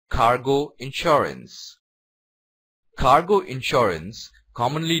cargo insurance. Cargo insurance,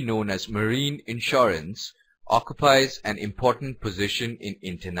 commonly known as marine insurance, occupies an important position in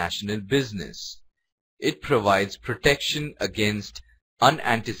international business. It provides protection against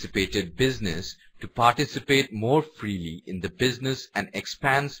unanticipated business to participate more freely in the business and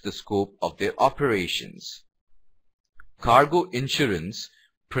expands the scope of their operations. Cargo insurance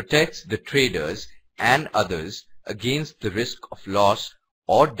protects the traders and others against the risk of loss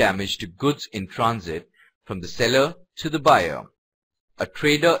or damage to goods in transit from the seller to the buyer. A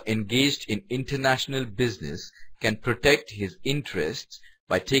trader engaged in international business can protect his interests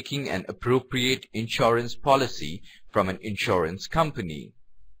by taking an appropriate insurance policy from an insurance company.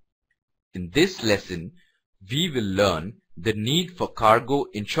 In this lesson, we will learn the need for cargo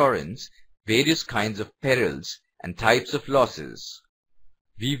insurance, various kinds of perils, and types of losses.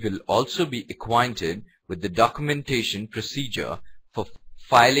 We will also be acquainted with the documentation procedure for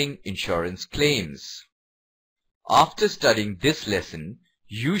filing insurance claims. After studying this lesson,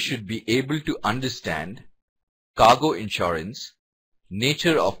 you should be able to understand cargo insurance,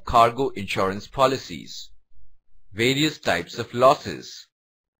 nature of cargo insurance policies, various types of losses,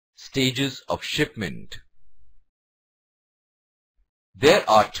 stages of shipment. There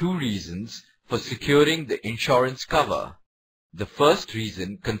are two reasons for securing the insurance cover. The first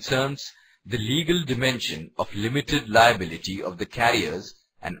reason concerns the legal dimension of limited liability of the carriers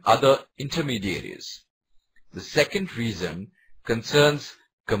and other intermediaries. The second reason concerns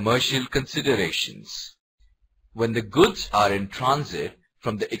commercial considerations. When the goods are in transit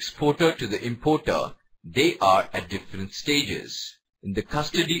from the exporter to the importer, they are at different stages, in the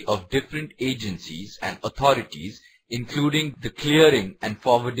custody of different agencies and authorities, including the clearing and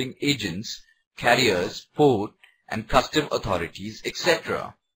forwarding agents, carriers, port and custom authorities,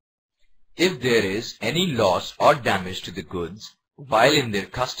 etc. If there is any loss or damage to the goods while in their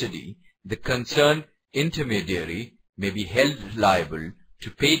custody, the concerned intermediary may be held liable to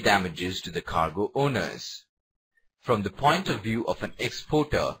pay damages to the cargo owners. From the point of view of an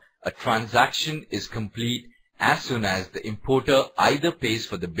exporter, a transaction is complete as soon as the importer either pays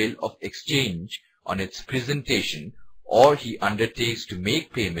for the bill of exchange on its presentation or he undertakes to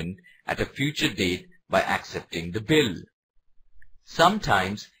make payment at a future date by accepting the bill.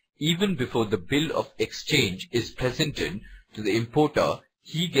 Sometimes, even before the bill of exchange is presented to the importer,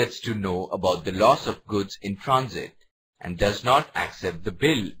 he gets to know about the loss of goods in transit and does not accept the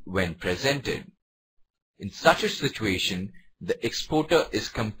bill when presented. In such a situation, the exporter is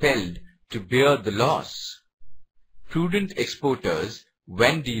compelled to bear the loss. Prudent exporters,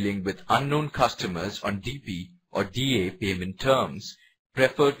 when dealing with unknown customers on DP or DA payment terms,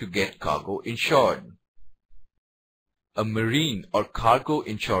 prefer to get cargo insured. A marine or cargo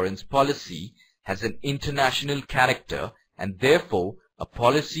insurance policy has an international character, and therefore a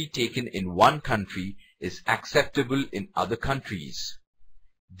policy taken in one country is acceptable in other countries.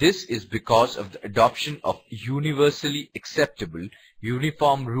 This is because of the adoption of universally acceptable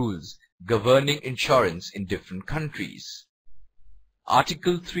uniform rules governing insurance in different countries.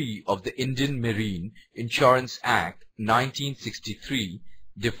 Article 3 of the Indian Marine Insurance Act 1963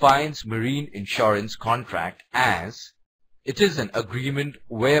 defines marine insurance contract as: it is an agreement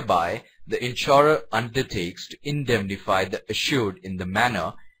whereby the insurer undertakes to indemnify the assured in the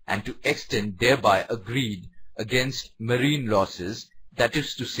manner and to extend thereby agreed against marine losses, that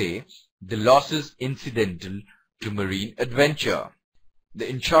is to say, the losses incidental to marine adventure. The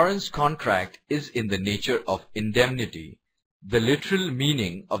insurance contract is in the nature of indemnity. The literal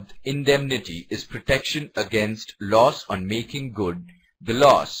meaning of the indemnity is protection against loss on making good the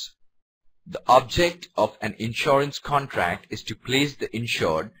loss. The object of an insurance contract is to place the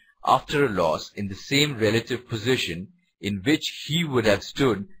insured after a loss in the same relative position in which he would have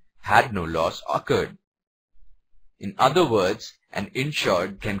stood had no loss occurred. In other words, an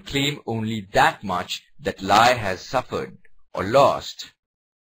insured can claim only that much that lie has suffered or lost.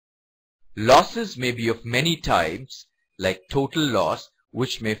 Losses may be of many types, like total loss,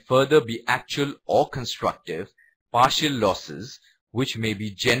 which may further be actual or constructive, partial losses, which may be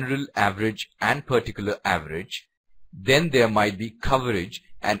general average and particular average. Then there might be coverage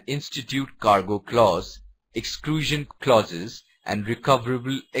and institute cargo clause, exclusion clauses, and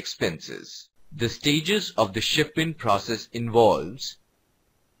recoverable expenses. The stages of the shipment process involves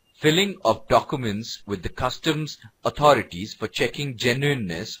filling of documents with the customs authorities for checking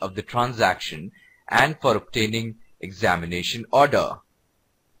genuineness of the transaction and for obtaining examination order,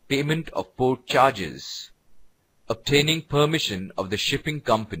 payment of port charges, obtaining permission of the shipping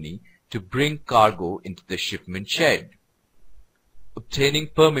company to bring cargo into the shipment shed, obtaining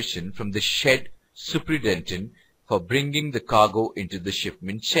permission from the shed superintendent for bringing the cargo into the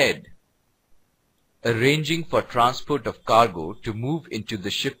shipment shed. Arranging for transport of cargo to move into the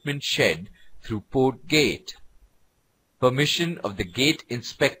shipment shed through port gate. Permission of the gate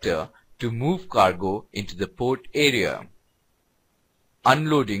inspector to move cargo into the port area.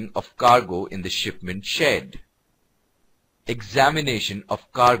 Unloading of cargo in the shipment shed. Examination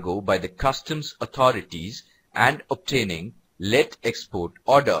of cargo by the customs authorities and obtaining let export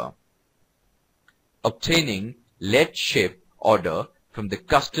order. Obtaining let ship order from the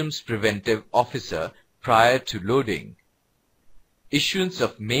customs preventive officer prior to loading. Issuance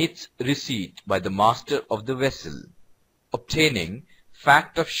of mate's receipt by the master of the vessel. Obtaining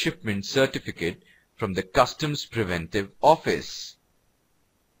fact of shipment certificate from the customs preventive office.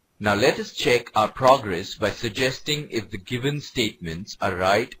 Now let us check our progress by suggesting if the given statements are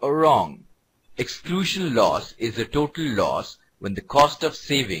right or wrong. Exclusion loss is a total loss when the cost of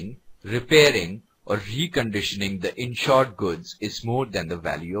saving, repairing, or reconditioning the insured goods is more than the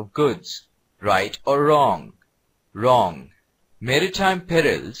value of goods. Right or wrong? Wrong. Maritime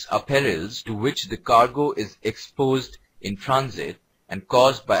perils are perils to which the cargo is exposed in transit and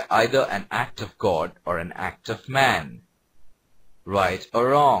caused by either an act of God or an act of man. Right or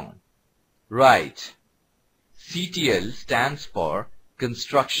wrong? Right. CTL stands for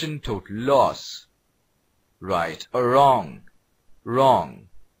Construction Total Loss. Right or wrong? Wrong.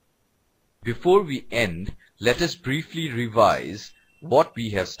 Before we end, let us briefly revise what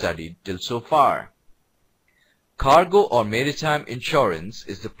we have studied till so far. Cargo or maritime insurance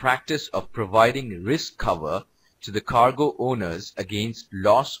is the practice of providing risk cover to the cargo owners against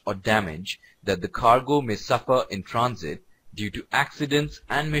loss or damage that the cargo may suffer in transit due to accidents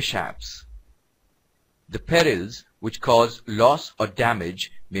and mishaps. The perils which cause loss or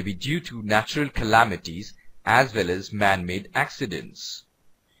damage may be due to natural calamities as well as man-made accidents.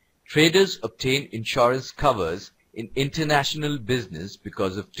 Traders obtain insurance covers in international business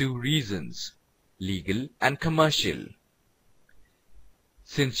because of two reasons, legal and commercial.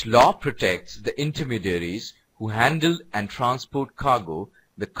 Since law protects the intermediaries who handle and transport cargo,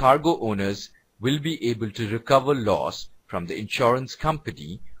 the cargo owners will be able to recover loss from the insurance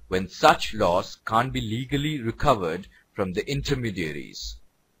company when such loss can't be legally recovered from the intermediaries.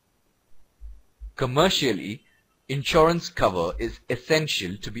 Commercially, insurance cover is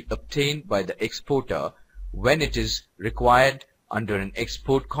essential to be obtained by the exporter when it is required under an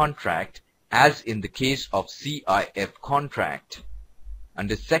export contract, as in the case of CIF contract.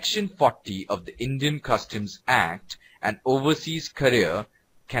 Under Section 40 of the Indian Customs Act, an overseas courier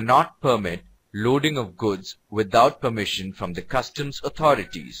cannot permit loading of goods without permission from the customs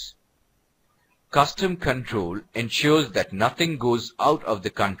authorities. Custom control ensures that nothing goes out of the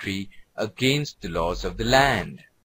country against the laws of the land.